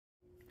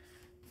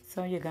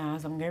So you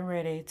guys, I'm getting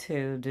ready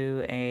to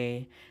do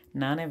a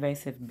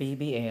non-invasive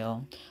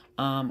BBL.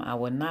 I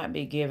will not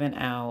be giving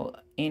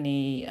out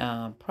any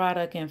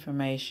product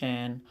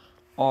information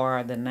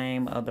or the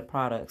name of the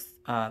products,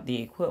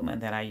 the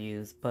equipment that I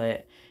use.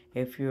 But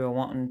if you're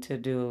wanting to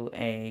do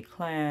a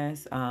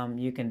class,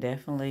 you can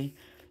definitely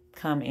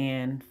come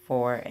in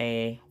for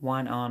a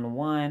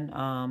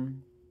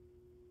one-on-one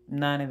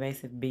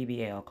non-invasive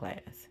BBL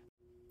class.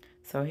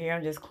 So here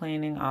I'm just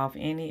cleaning off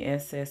any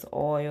excess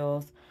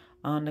oils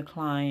on the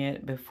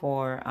client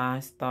before I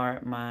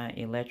start my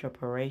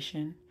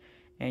electroporation,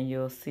 and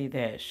you'll see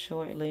that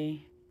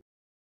shortly.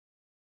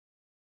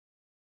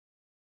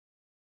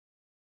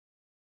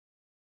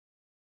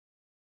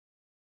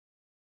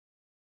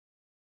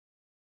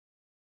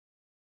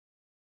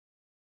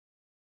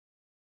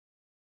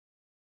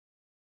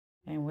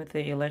 And with the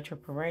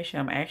electroporation,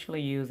 I'm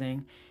actually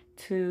using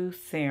two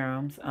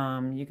serums.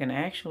 You can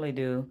actually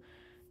do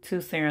two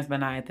serums but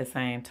not at the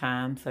same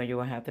time, so you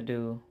will have to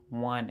do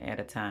one at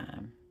a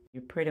time.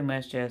 You pretty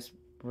much just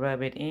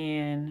rub it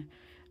in,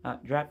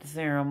 drop the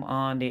serum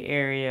on the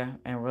area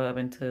and rub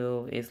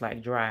until it's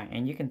like dry.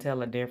 And you can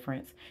tell a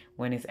difference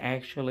when it's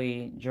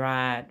actually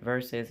dried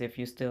versus if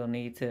you still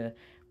need to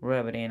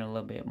rub it in a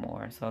little bit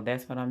more. So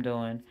that's what I'm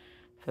doing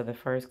for the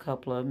first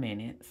couple of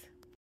minutes.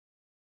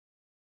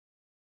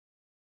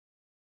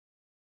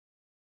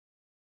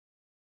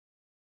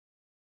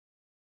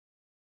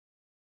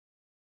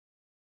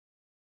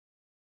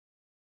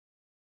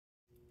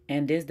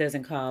 And this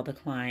doesn't cause the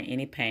client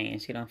any pain.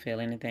 She don't feel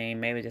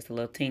anything, maybe just a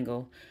little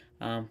tingle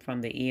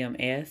from the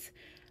EMS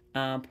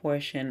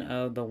portion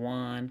of the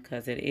wand,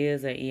 because it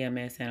is a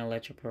EMS and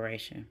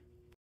electroporation.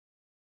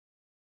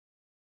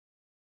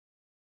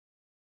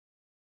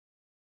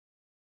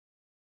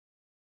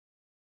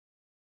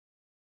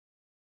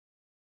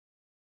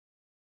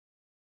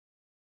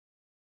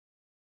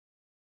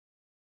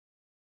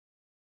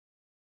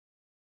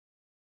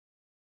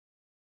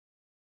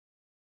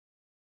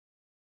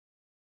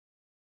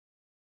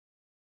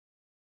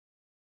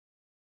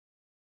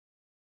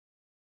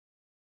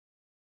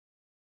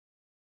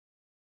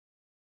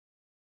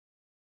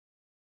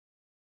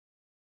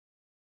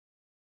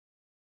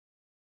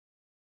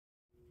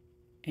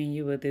 And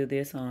you will do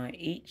this on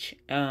each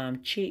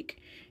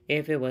cheek.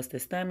 If it was the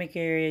stomach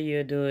area,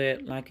 you'll do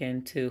it like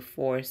into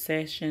four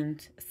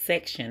sections,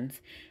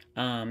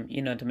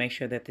 to make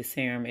sure that the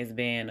serum is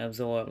being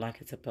absorbed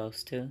like it's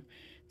supposed to.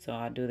 So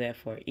I'll do that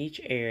for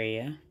each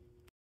area.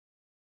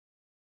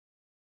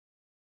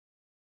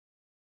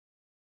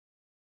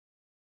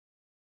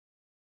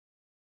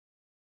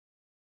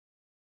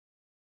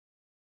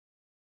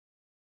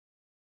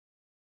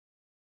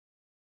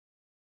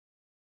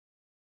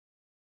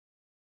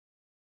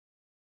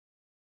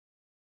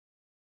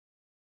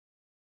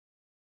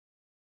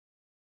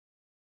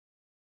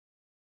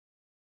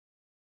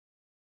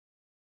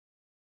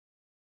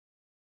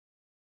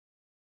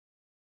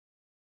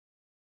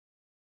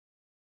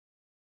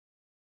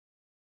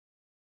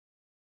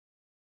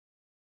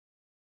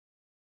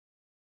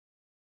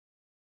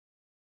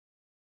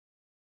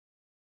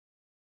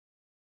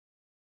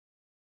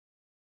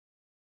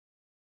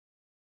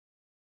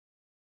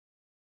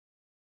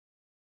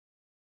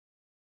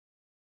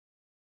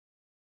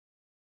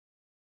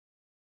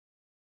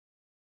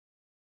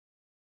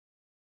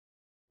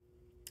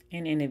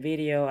 And in the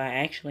video, I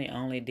actually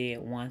only did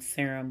one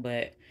serum,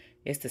 but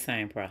it's the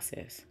same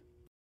process.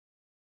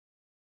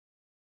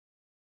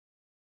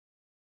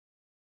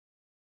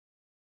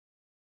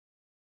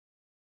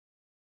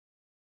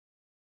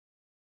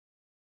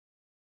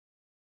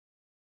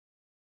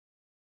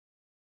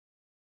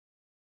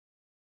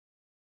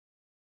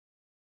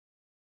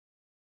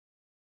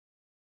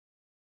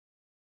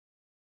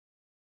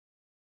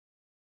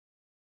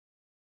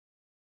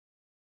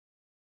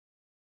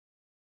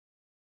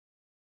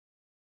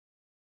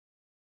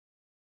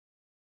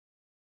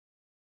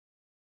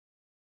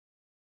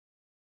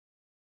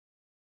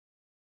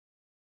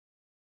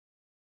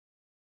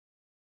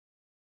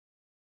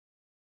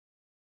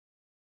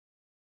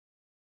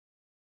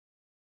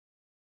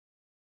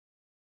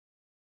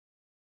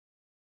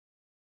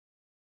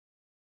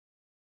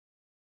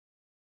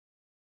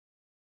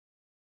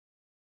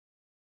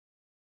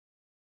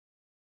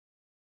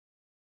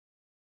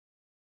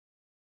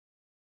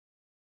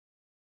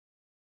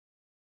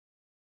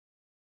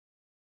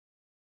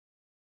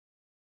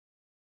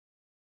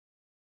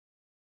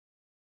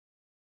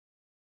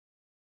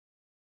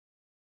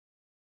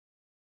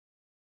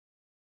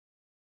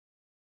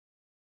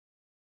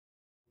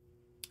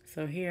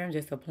 So here I'm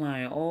just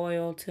applying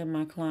oil to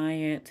my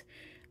client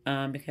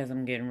because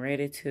I'm getting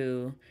ready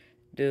to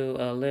do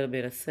a little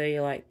bit of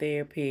cellulite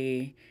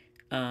therapy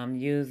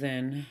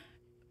using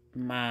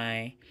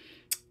my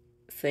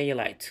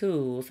cellulite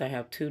tools. I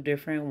have two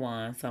different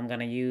ones, so I'm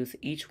going to use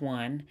each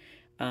one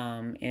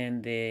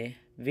in the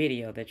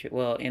video that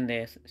in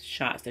the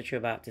shots that you're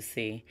about to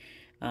see.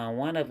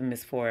 One of them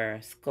is for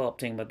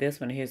sculpting, but this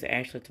one here is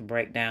actually to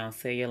break down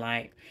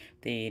cellulite.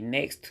 The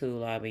next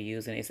tool I'll be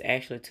using is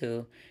actually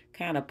to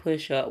kind of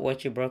push up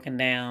what you're broken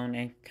down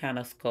and kind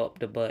of sculpt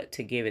the butt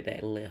to give it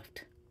that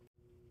lift.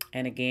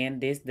 And again,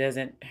 this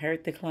doesn't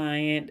hurt the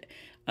client.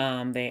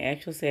 They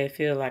actually say it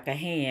feels like a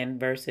hand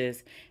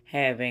versus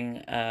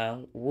having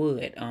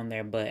wood on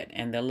their butt.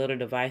 And the little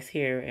device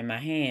here in my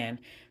hand,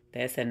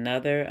 that's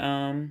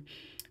another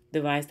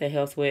device that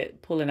helps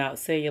with pulling out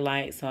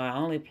cellulite. So I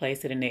only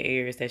place it in the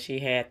areas that she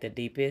had the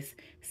deepest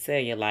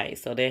cellulite.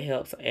 So that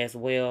helps as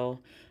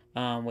well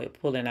with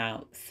pulling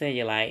out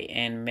cellulite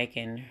and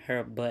making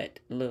her butt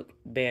look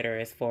better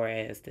as far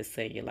as the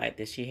cellulite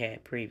that she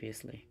had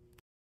previously.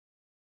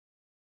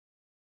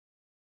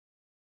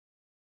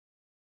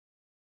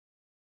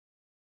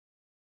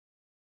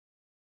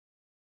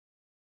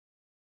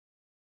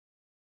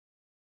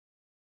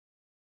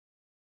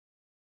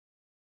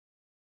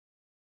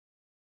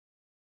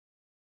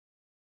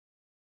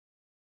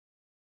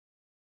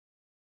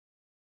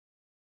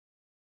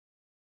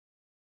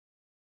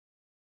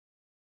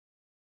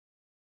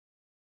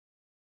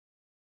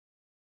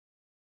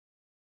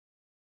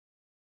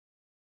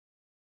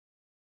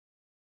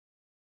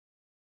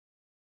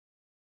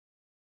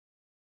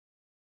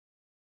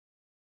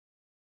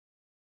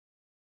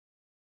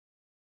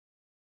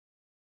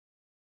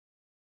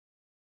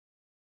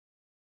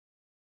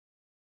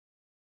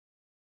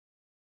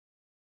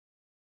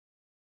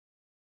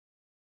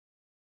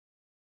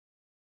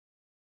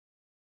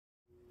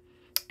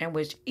 And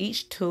with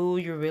each tool,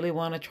 you really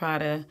want to try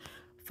to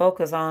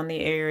focus on the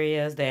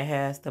areas that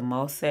has the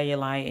most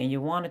cellulite, and you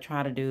want to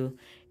try to do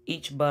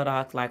each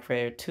buttock like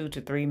for 2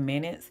 to 3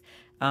 minutes.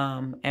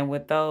 And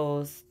with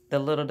those, the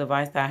little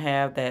device that I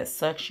have that's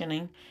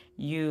suctioning,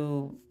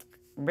 you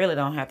really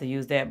don't have to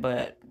use that,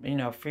 but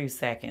a few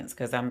seconds,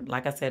 because I'm,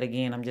 like I said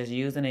again, I'm just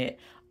using it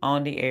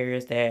on the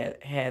areas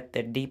that had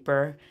the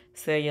deeper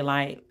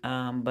cellulite.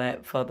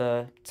 But for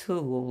the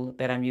tool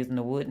that I'm using,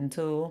 the wooden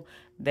tool,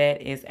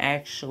 that is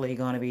actually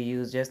going to be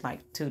used just like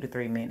 2 to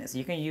 3 minutes.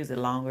 You can use it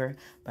longer,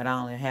 but I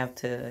only have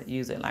to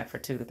use it like for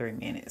 2 to 3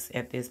 minutes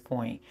at this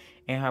point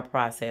in her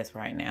process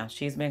right now.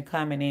 She's been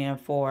coming in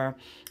for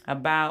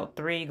about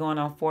 3 going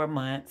on 4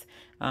 months.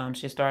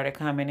 She started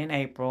coming in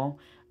April.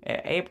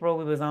 April,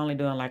 we was only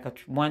doing like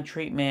one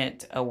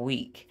treatment a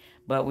week,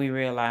 but we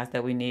realized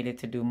that we needed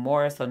to do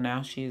more. So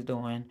now she's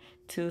doing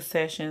 2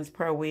 sessions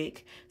per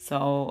week.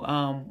 So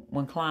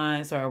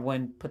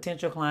when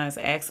potential clients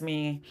ask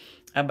me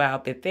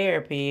about the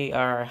therapy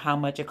or how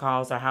much it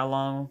costs or how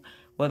long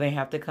will they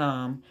have to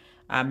come,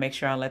 I make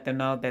sure I let them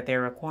know that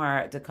they're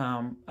required to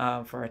come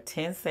for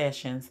 10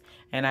 sessions,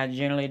 and I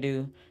generally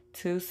do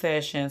 2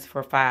 sessions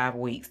for 5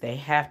 weeks. They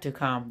have to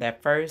come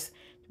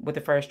with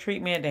the first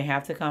treatment. They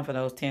have to come for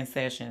those 10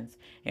 sessions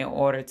in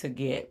order to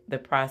get the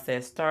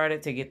process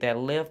started, to get that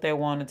lift they're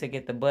wanting, to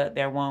get the butt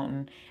they're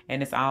wanting.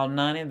 And it's all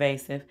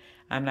non-invasive.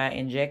 I'm not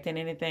injecting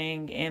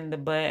anything in the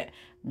butt,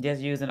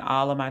 just using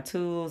all of my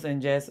tools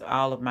and just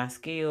all of my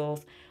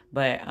skills.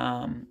 But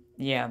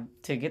yeah,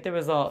 to get the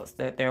results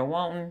that they're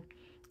wanting,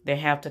 they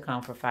have to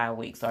come for 5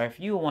 weeks. Or if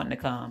you want to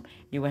come,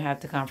 you will have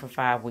to come for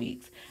 5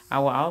 weeks. I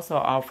will also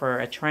offer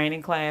a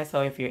training class.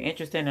 So if you're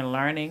interested in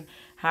learning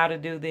how to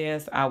do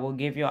this, I will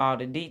give you all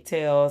the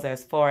details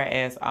as far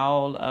as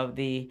all of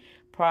the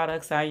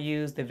products I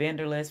use, the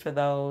vendor list for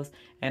those,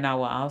 and I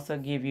will also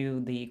give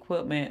you the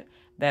equipment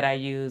that I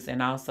use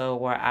and also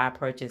where I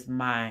purchase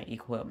my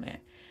equipment.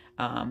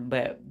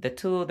 But the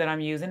tool that I'm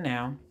using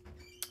now,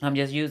 I'm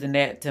just using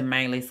that to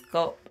mainly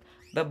sculpt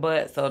the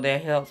butt, so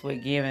that helps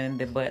with giving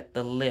the butt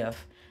the lift.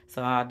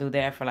 So I'll do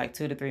that for like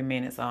 2 to 3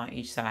 minutes on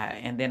each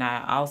side. And then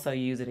I also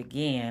use it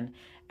again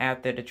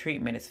after the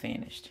treatment is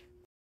finished.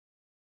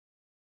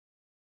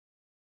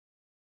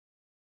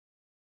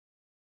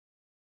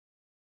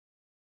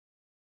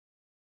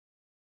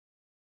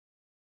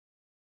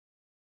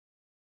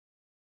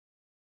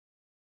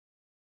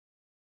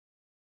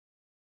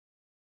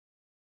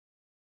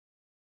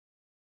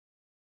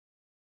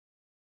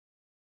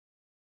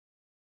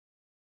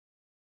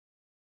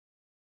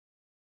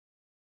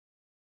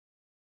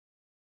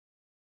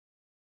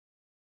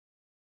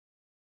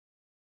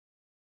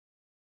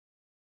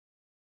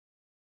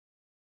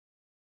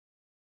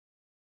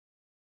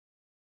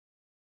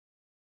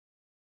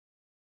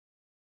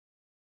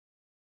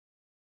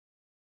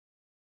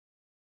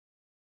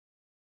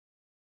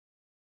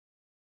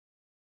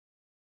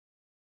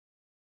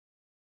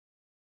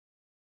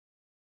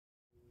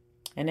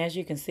 And as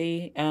you can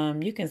see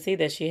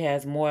that she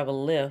has more of a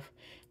lift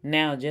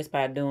now just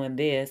by doing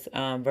this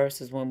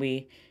versus when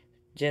we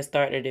just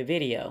started the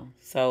video.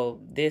 So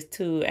this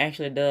too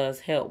actually does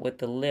help with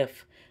the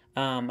lift.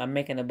 I'm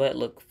making the butt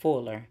look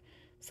fuller.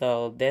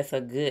 So that's a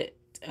good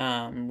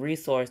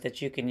resource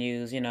that you can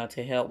use,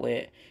 to help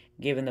with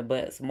giving the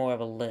butts more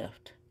of a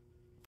lift.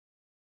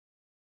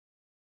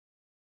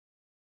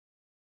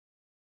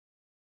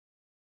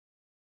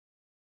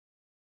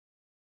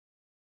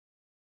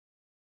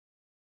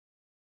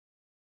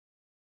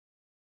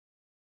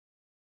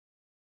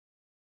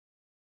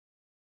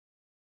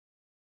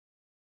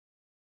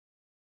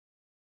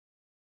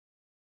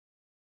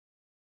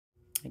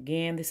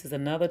 Again, this is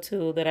another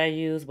tool that I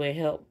use with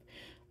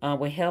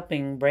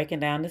helping breaking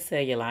down the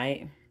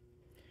cellulite.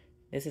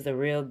 This is a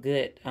real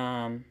good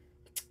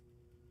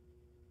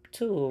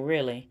tool,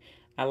 really.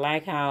 I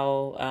like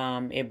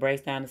how it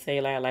breaks down the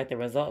cellulite. I like the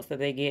results that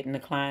they get, and the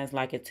clients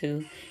like it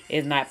too.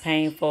 It's not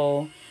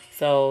painful,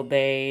 so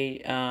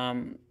they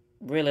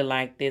really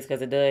like this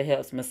because it does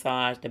helps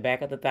massage the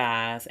back of the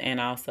thighs and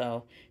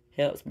also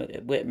helps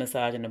with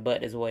massaging the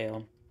butt as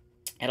well,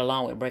 and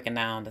along with breaking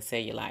down the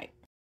cellulite.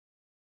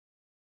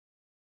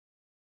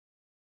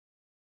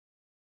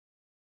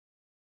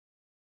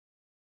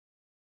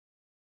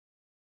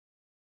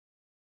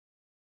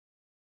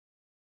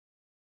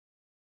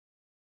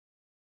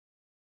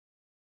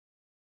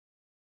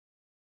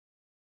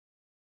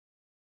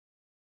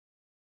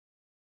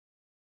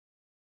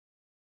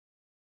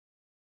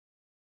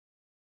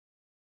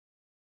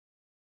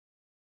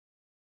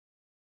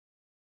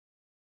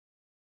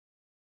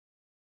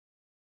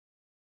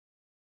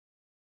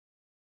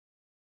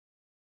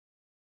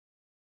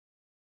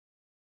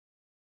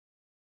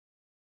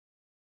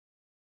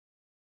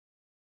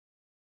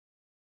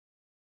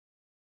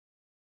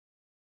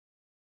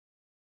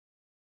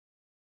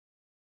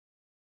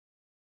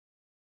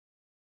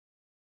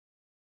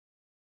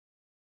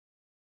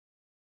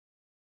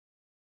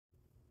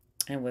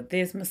 And with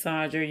this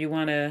massager, you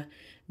want to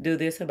do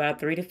this about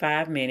 3 to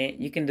 5 minutes.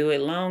 You can do it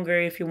longer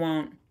if you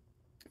want,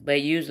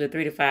 but usually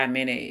 3 to 5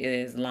 minutes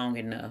is long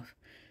enough.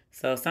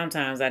 So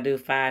sometimes I do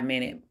 5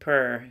 minutes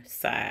per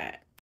side.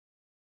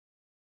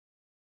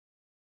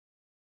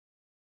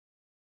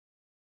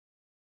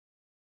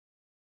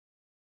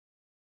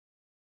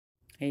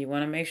 And you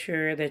want to make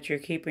sure that you're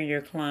keeping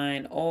your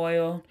client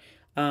oiled.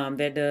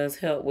 That does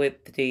help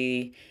with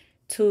the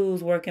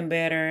tools working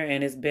better,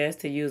 and it's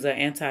best to use an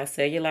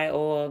anti-cellulite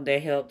oil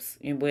that helps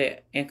in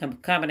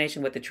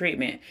combination with the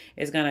treatment.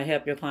 It's going to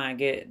help your client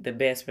get the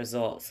best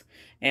results.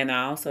 And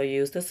I also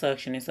use the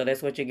suctioning, so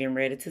that's what you're getting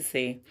ready to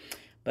see.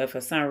 But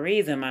for some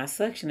reason, my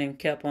suctioning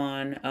kept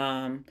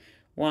on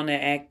wanting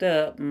to act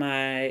up.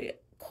 My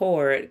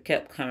cord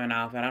kept coming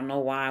off. I don't know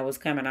why it was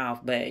coming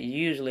off, but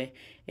usually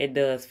it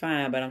does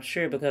fine. But I'm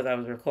sure because I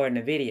was recording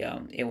the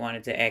video, it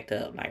wanted to act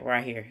up. Like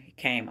right here, it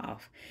came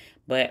off.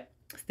 But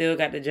still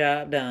got the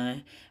job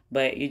done.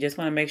 But you just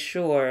want to make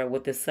sure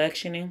with the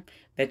suctioning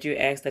that you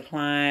ask the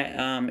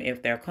client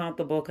if they're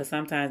comfortable, because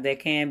sometimes they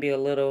can be a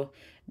little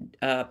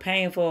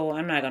painful.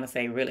 I'm not going to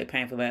say really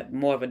painful, but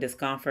more of a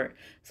discomfort.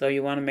 So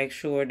you want to make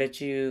sure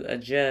that you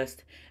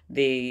adjust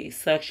the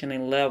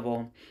suctioning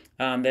level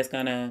that's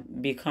going to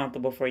be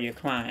comfortable for your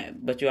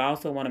client. But you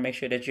also want to make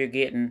sure that you're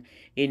getting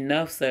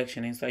enough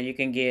suctioning so you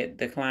can get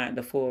the client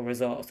the full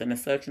results. And the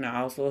suctioning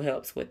also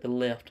helps with the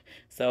lift.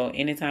 So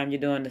anytime you're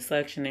doing the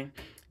suctioning,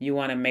 you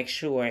want to make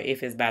sure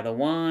if it's by the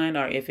wand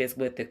or if it's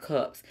with the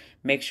cups,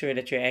 make sure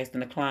that you're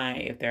asking the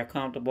client if they're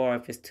comfortable or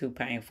if it's too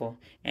painful.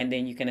 And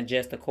then you can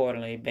adjust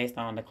accordingly based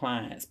on the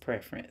client's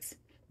preference.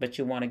 But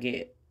you want to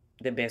get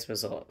the best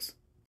results.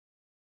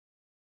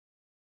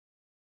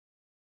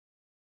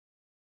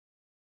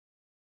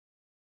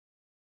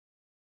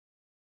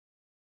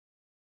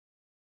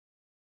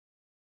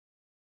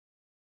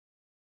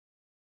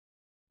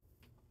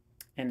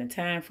 And the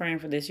time frame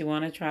for this, you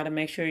want to try to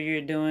make sure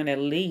you're doing at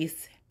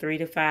least 3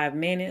 to 5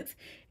 minutes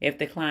if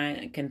the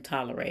client can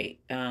tolerate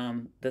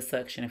the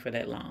suction for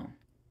that long.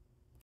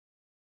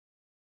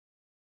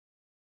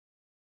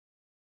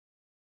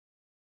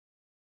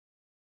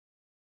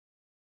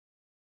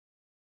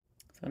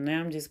 So now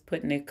I'm just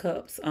putting the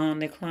cups on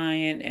the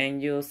client,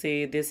 and you'll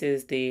see this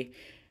is the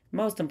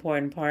most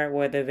important part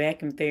where the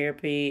vacuum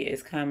therapy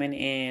is coming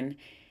in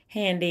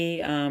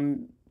handy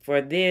for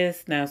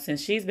this. Now,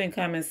 since she's been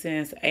coming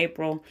since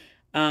April,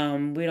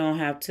 we don't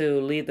have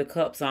to leave the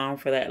cups on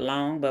for that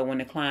long, but when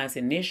the clients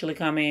initially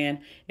come in,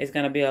 it's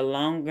going to be a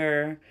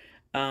longer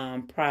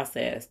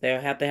process. They'll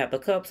have to have the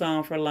cups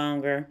on for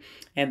longer,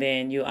 and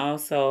then you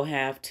also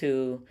have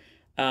to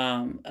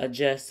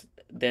adjust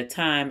the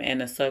time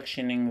and the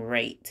suctioning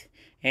rate.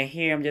 And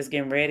here I'm just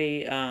getting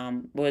ready.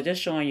 Well,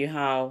 just showing you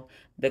how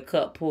the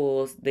cup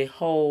pulls the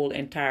whole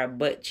entire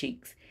butt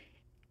cheeks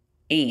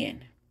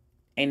in.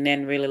 Ain't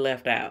nothing really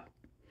left out.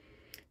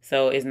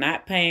 So it's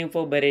not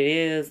painful, but it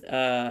is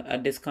a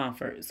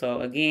discomfort.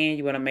 So again,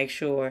 you want to make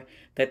sure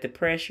that the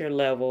pressure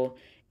level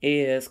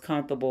is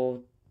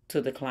comfortable to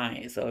the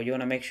client. So you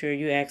want to make sure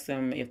you ask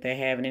them if they're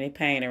having any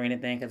pain or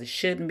anything, because it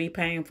shouldn't be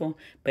painful,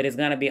 but it's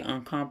going to be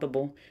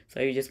uncomfortable.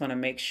 So you just want to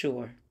make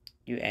sure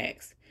you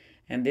ask.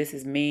 And this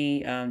is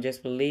me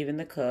just relieving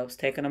the cups,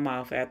 taking them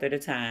off after the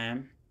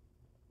time.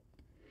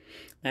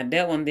 Now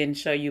that one didn't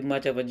show you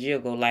much of a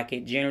jiggle like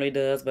it generally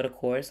does, but of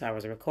course I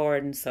was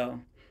recording, so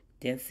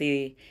didn't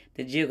see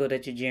the jiggle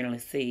that you generally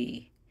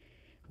see,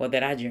 or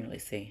that I generally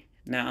see.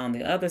 Now on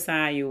the other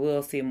side, you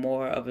will see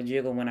more of a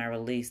jiggle when I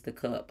release the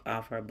cup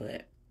off her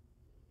butt.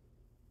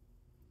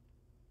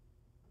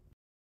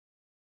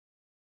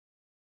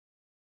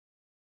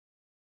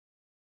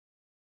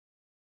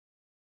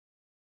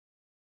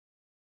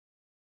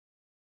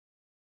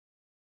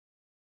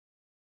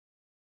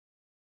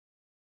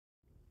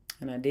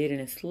 And I did it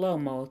in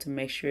slow-mo to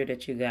make sure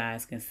that you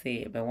guys can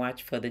see it, but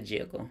watch for the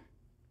jiggle.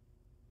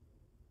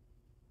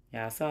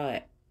 Y'all saw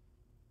it?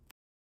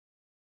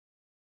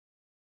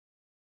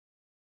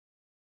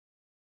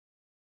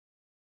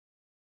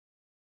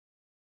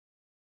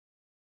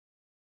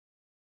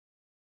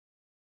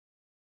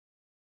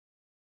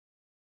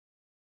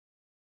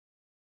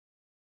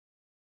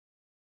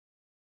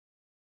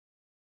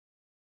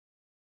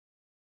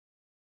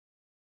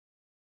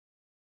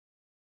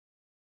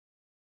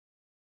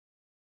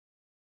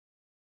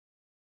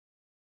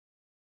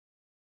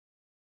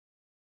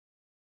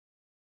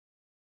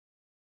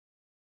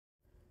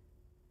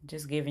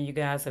 Just giving you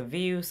guys a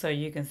view so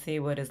you can see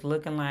what it's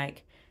looking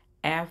like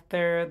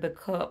after the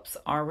cups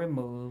are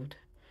removed.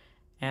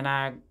 And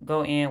I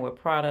go in with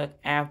product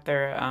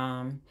after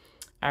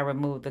I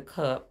remove the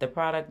cup. The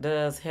product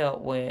does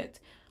help with,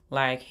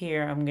 like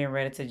here, I'm getting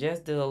ready to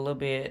just do a little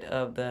bit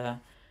of the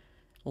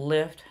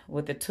lift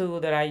with the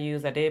tool that I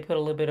use. I did put a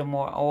little bit of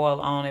more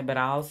oil on it, but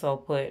I also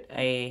put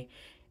a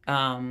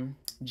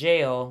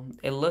gel.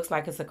 It looks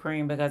like it's a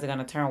cream because it's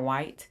going to turn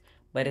white,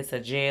 but it's a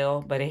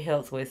gel, but it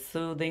helps with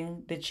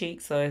soothing the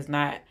cheeks so it's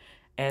not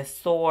as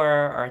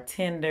sore or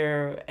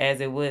tender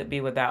as it would be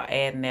without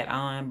adding that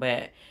on.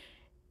 But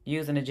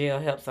using the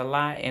gel helps a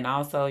lot, and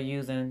also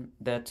using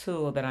the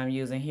tool that I'm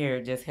using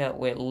here just help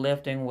with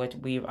lifting what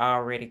we've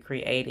already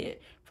created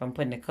from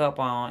putting the cup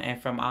on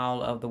and from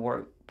all of the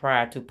work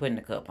prior to putting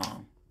the cup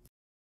on.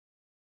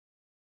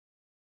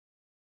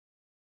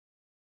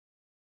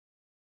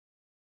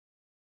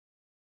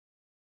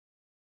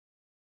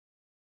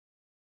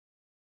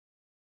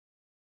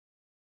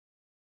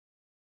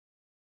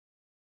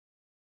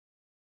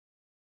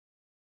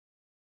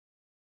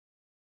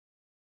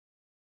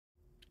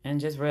 And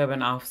just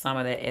rubbing off some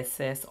of the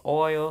excess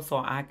oil so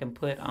I can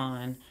put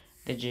on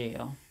the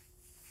gel.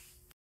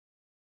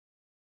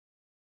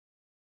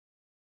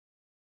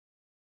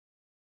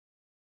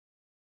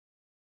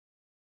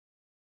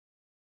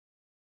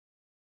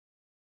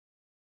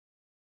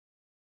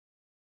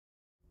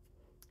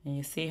 And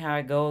you see how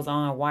it goes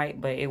on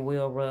white, but it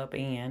will rub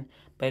in.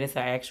 But it's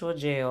an actual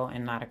gel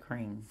and not a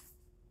cream.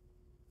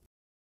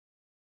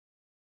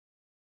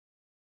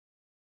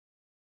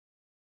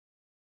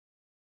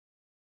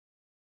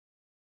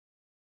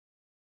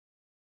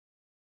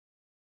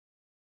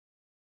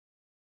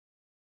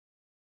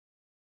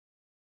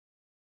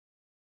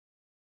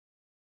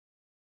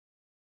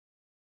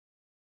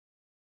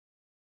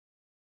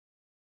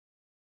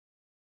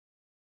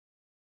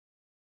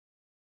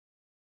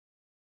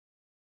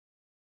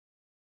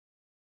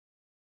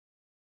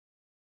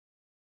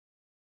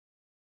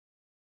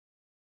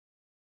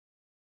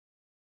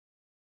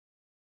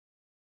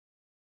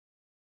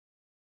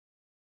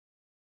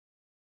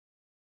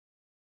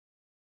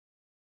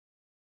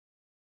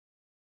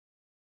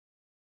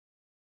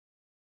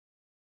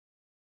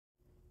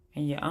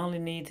 And you only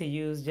need to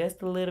use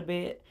just a little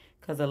bit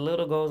because a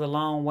little goes a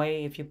long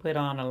way. If you put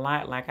on a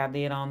lot like I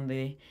did on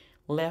the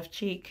left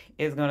cheek,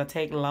 it's going to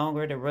take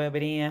longer to rub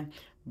it in,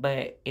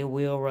 but it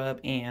will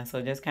rub in.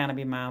 So just kind of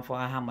be mindful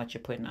of how much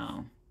you're putting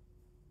on.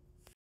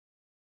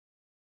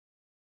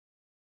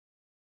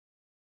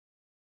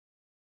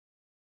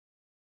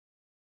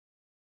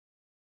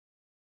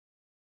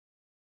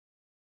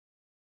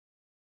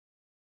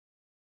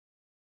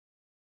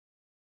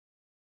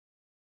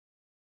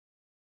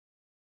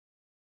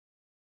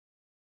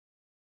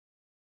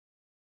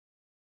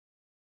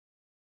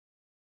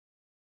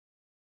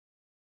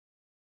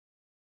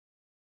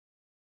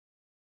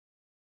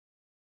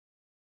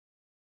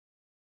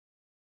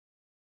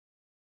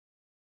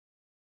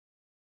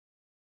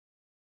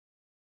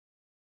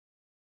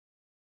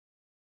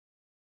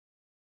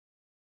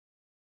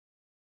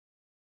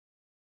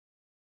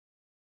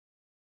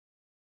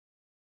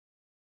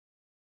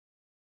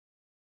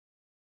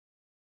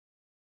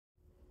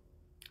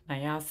 Now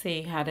y'all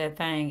see how that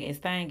thing is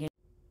thangin'?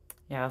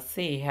 Y'all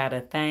see how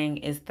the thing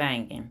is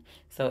thangin'.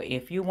 So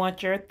if you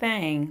want your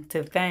thing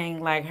to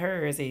thang like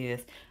hers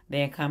is,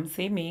 then come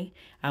see me.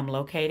 I'm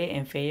located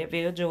in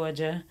Fayetteville,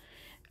 Georgia.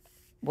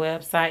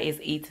 Website is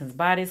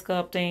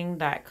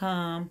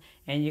etansbodysculpting.com,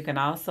 and you can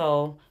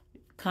also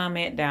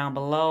comment down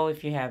below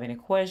if you have any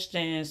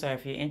questions or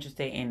if you're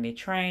interested in the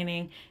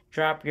training.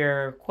 Drop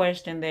your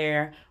question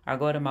there or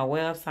go to my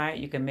website.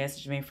 You can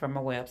message me from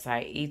my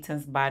website,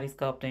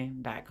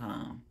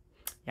 etansbodysculpting.com.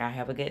 Y'all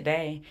have a good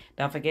day.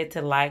 Don't forget to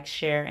like,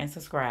 share, and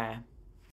subscribe.